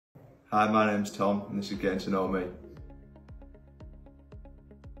Hi, my name's Tom and this is Getting to Know Me.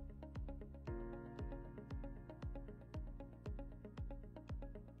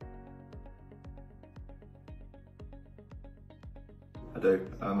 I do.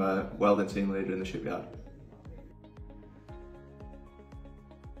 I'm a welding team leader in the shipyard.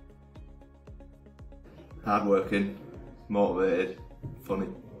 Hard working, motivated, funny.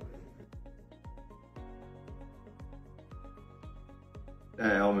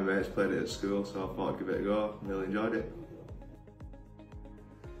 All my mates played it at school, so I thought I'd give it a go. Really enjoyed it.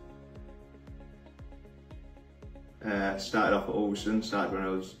 Started off at Ulverston, started when I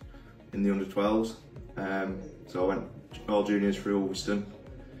was in the under-12s. So I went all juniors through Ulverston.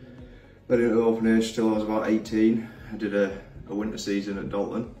 Then into open age till I was about 18. I did a winter season at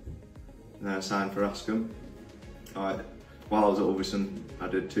Dalton, and then I signed for Ascombe. While I was at Ulverston, I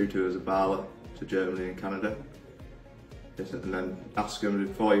did 2 tours of Barrow to Germany and Canada. And then Ascombe, I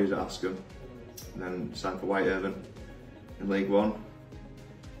did 4 years at Ascombe, and then signed for Whitehaven in League One.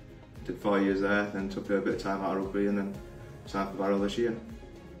 Did 4 years there, then took a bit of time out of rugby, and then signed for Barrow this year.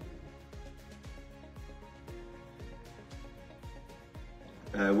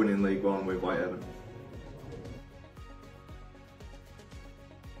 Winning League One with Whitehaven.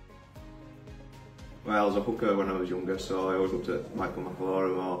 Well, I was a hooker when I was younger, so I always looked at Michael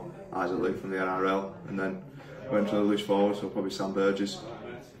McAlorum or Isaac Luke from the NRL, and then went to the loose forward, so probably Sam Burgess.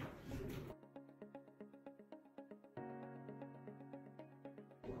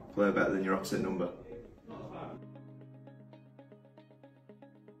 Play better than your opposite number.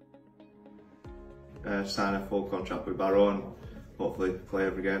 Sign a full contract with Barrow and hopefully play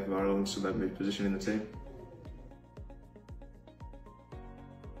every game for Barrow and cement my position in the team.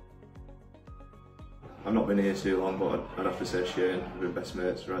 I've not been here too long, but I'd have to say Shane, we've been best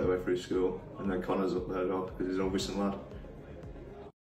mates right the way through school, and then Connor's up there as well because he's an Ulverston lad.